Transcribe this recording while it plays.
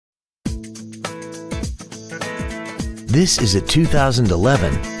This is a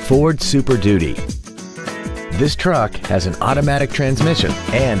 2011 Ford Super Duty. This truck has an automatic transmission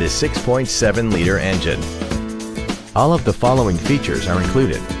and a 6.7-liter engine. All of the following features are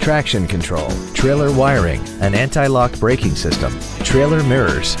included: traction control, trailer wiring, an anti-lock braking system, trailer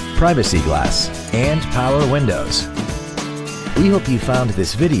mirrors, privacy glass, and power windows. We hope you found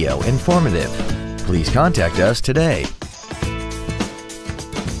this video informative. Please contact us today.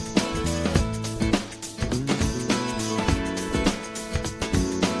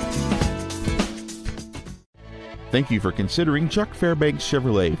 Thank you for considering Chuck Fairbanks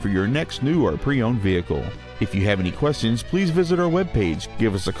Chevrolet for your next new or pre-owned vehicle. If you have any questions, please visit our webpage,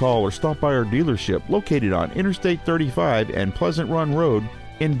 give us a call, or stop by our dealership located on Interstate 35 and Pleasant Run Road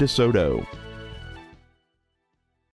in DeSoto.